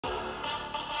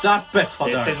That's better.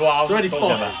 This is what I was already talking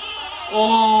started. about.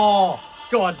 Oh,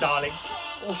 Go on, darling.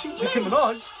 oh, she's Nicki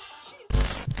Minaj.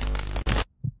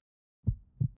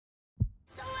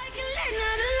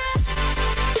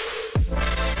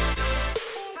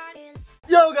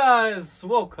 Yo guys,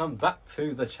 welcome back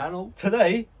to the channel.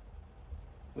 Today,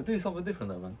 we're doing something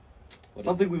different though, man.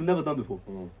 Something we've never done before.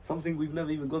 Something we've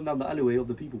never even gone down the alleyway of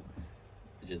the people.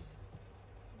 Which is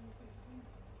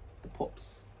the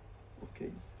pops of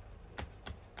K's.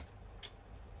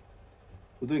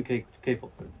 We're doing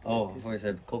K-pop. oh, I thought you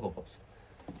said Cocoa Pops.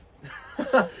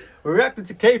 We're reacting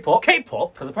to K-pop.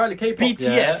 K-pop? Because apparently K-pop.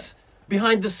 BTS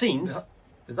behind the scenes.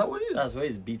 Is that what it is? That's what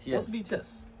it is. BTS. What's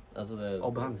BTS? That's what the.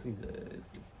 Oh, behind the scenes.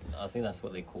 I think that's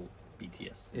what they call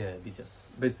BTS. Yeah, BTS.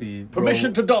 Basically,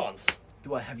 Permission to dance.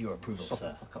 Do I have your approval, Shut sir?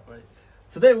 the fuck up, right?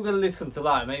 Today we're gonna listen to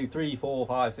like maybe 3, 4,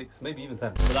 5, 6, maybe even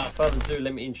 10. Without further ado,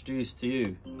 let me introduce to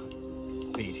you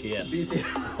BTS.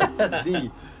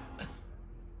 BTSD.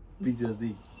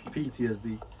 BTSD.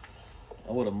 PTSD.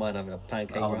 I wouldn't mind having a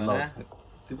pancake I would right love now. it.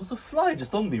 There was a fly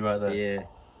just on me right there. Yeah,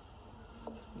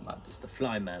 Mad. just the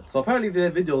fly man. So apparently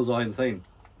their videos are insane.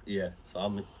 Yeah, so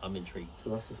I'm intrigued. So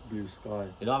that's this blue sky.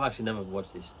 You know, I've actually never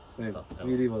watched this Same. stuff.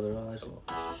 Me neither, though, actually.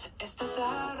 It's the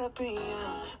thought of being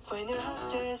when your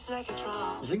house is like a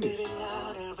drum, It's English. beating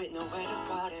louder with nowhere to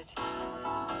guard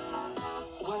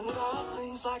it. When the girl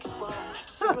sings like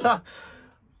swan,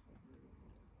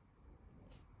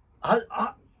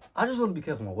 I just want to be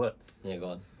careful with my words. Yeah, go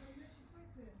on.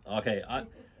 Okay,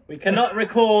 we cannot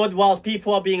record whilst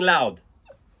people are being loud.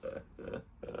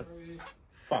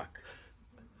 Fuck.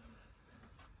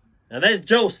 Now there's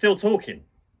Joe still talking.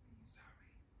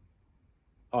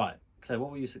 Alright, Claire,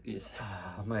 what were you saying?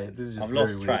 Mate, this is just I've very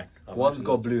lost weird. track. One's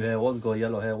got blue hair, one's got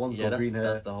yellow hair, one's got green hair.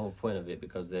 That's the whole point of it,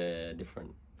 because they're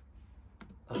different.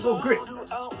 I've got grip.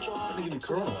 Don't give me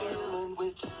corona.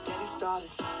 with just getting started.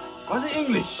 Why is it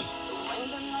English? When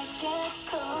the nights get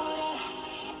colder,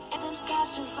 and them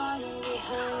skies are falling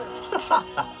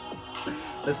behind.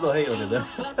 Let's not hate on it though.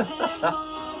 But that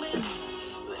moment,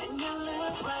 when you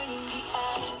look right in the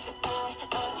eye,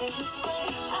 there's a way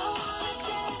I wanna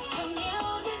dance. The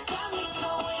music's got me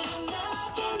going,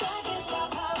 nothing that can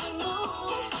stop how we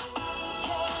move.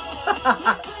 Yeah,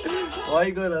 let's make it Why are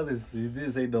you going like this? You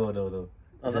didn't say no. I don't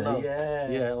Said, know. Yeah.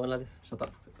 Yeah, I went like this. Shut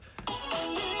up. It's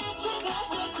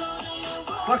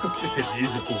like a flipping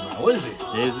musical, man. What is this?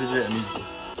 Yeah, it's legit a musical.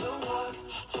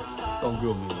 Don't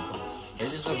grill me. They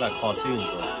just look like cartoons,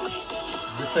 bro.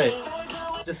 Just say it.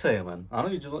 Just say it, man. I know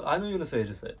you're gonna say it.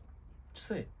 Just say it. Just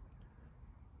say it.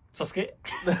 Sasuke?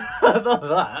 Not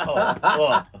that.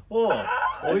 Oh, what?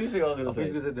 What do you think I was I gonna thought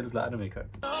he was say? gonna say they look like anime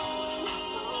characters. stay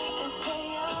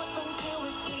up until we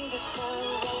see the sun.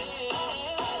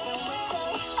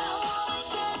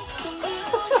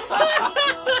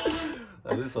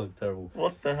 This song's terrible.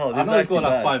 What the hell? I know it's got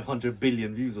like 500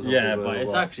 billion views or something. Yeah, but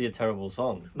it's actually a terrible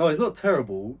song. No, it's not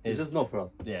terrible. It's It's- just not for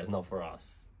us. Yeah, it's not for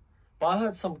us. But I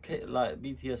heard some like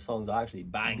BTS songs are actually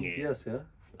banging. BTS, yeah.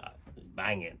 Like,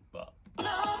 banging, but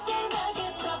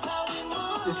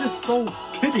It's just so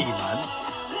kiddie, man.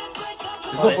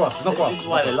 It's Well, not for us. It's not for us. This is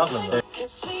why they love them, though.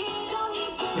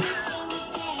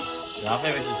 Yeah, I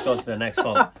think we should just go to the next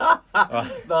song.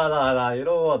 Right. Nah. You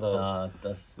know what though? Nah,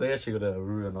 that's They actually gonna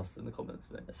ruin us in the comments,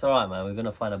 man. it's alright, man. We're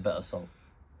gonna find a better song.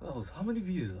 How many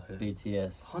views are there?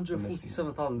 BTS.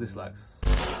 147,000 dislikes.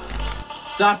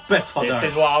 That's better. This though.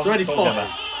 is what I was It's already talking started.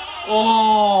 about.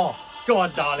 Oh, Go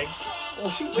on, darling. oh,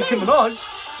 she's Nicki Minaj.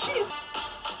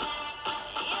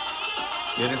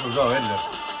 Yeah, this one's already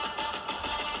though.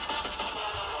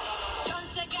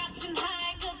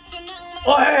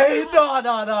 Oh, hey,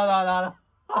 no.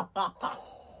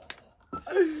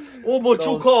 Oh,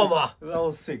 Mochukoma. That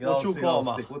was sick. That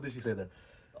was sick. What did she say there?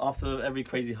 After every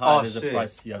crazy high, Oh, there's a shit.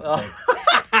 price you have to pay.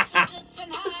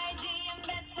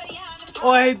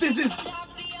 Oh, hey, this is.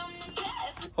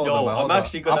 Hold Yo, on, man, hold I'm on.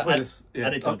 actually gonna I'll put add- this.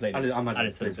 add it to the playlist. I'm Add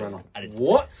adding it to the right playlist. now. Add it to the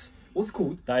What? What's it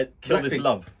called? Kill This Blackpink.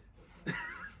 Love.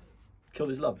 Kill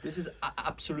This Love. This is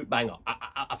absolute banger.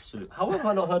 Absolute. How have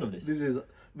I not heard of this? This is,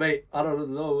 mate. I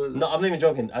don't know. No, I'm not even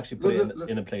joking. Actually, put Look, it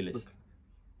in a playlist. look.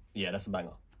 Yeah, that's a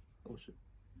banger. Oh shit.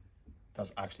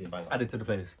 That's actually a banger. Add it to the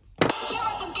playlist.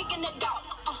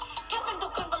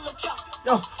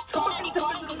 Yo,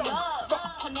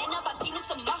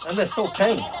 And they're so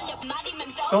tame.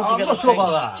 Don't I'm forget not the sure tame.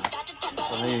 about that.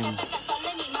 I mean,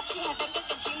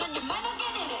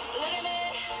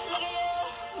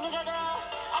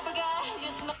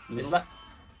 It's like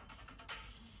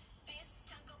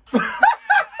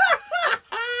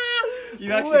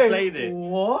you actually played it.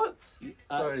 What?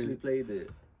 Actually Sorry. played it.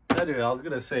 Anyway, I was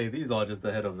gonna say these are just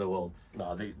the head of the world.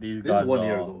 No, these This guys is 1 are...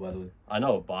 year ago, by the way. I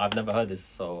know, but I've never heard this,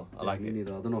 so I like Me it.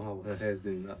 neither. I don't know how her hair's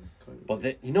doing that. It's kind of...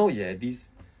 But you know, yeah, these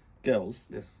girls,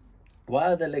 yes,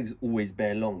 why are their legs always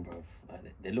bare long, bro? Like,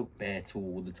 they look bare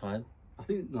tall all the time. I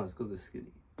think no, it's because they're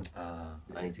skinny.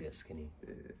 I need to get skinny.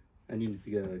 Yeah. And you need to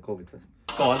get a COVID test.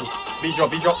 Go on, beat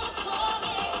drop, beat drop.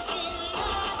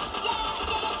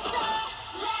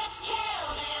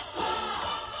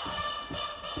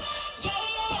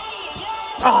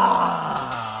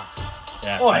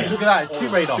 Yeah. Oh, hey, look at that! It's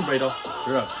Tomb Raider. Tomb Raider.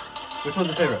 You're right. Which one's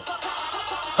your favorite?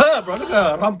 Her, bro, look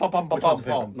at her. Rum, pum, pum, pum, Which one's pum,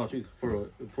 your favorite? pum. No, choose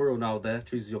for real now. There,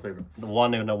 choose your favorite. The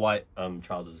one in the white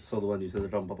trousers. So the one you said the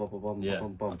drum, bum, bum, bum, bum, Yeah,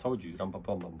 bum, I bum. told you. Rum, pum,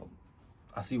 pum, pum, pum.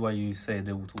 I see why you say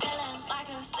they all talk.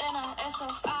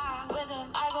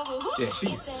 Yeah,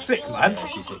 she's sick, man. Yeah,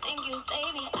 she's sick.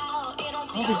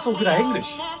 Oh, they're so good at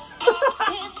English.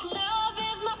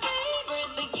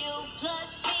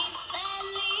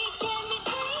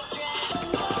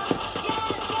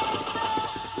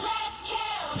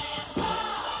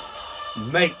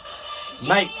 Mate.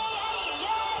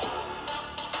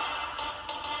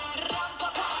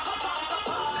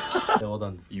 Yeah, well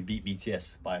done. You beat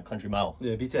BTS by a country mile.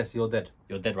 Yeah, BTS, you're dead.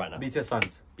 You're dead right now. BTS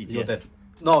fans, BTS. you're dead.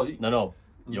 No, No.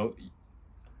 You're...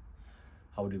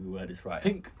 How do we word this right?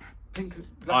 Pink,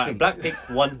 Alright, Blackpink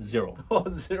 1-0.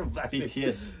 1-0 Blackpink.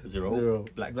 BTS 0. 0.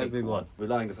 Blackpink 1. We're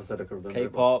lying if I said I could remember.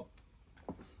 K-pop.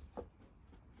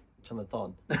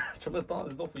 Chamathon. Chamathon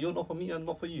is not for you, not for me, and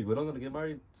not for you. We're not gonna get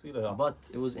married. See you later. But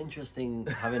it was interesting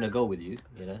having a go with you,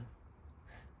 you know?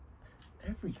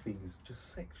 Everything is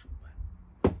just sexual,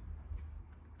 man.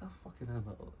 That fucking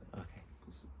hammer. Okay.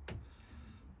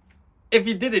 If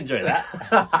you did enjoy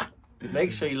that,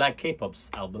 make sure you like K-pop's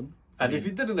album. And if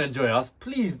you didn't enjoy us,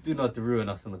 please do not ruin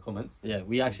us in the comments. Yeah,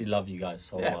 we actually love you guys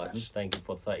so Yeah, much. man. Thank you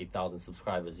for 30,000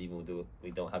 subscribers, even though we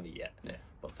don't have it yet. Yeah.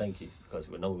 But thank you, because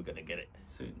we know we're going to get it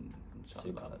Soon. soon.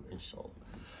 Inshallah. Inshallah.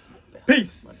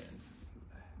 Peace.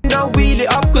 I'll wheel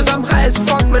it up cause I'm high as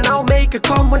fuck, man. I'll make her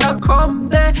come when I come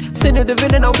there. Sin of the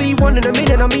villain, I'll be one in a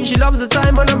million. I mean, she loves the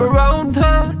time when I'm around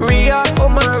her.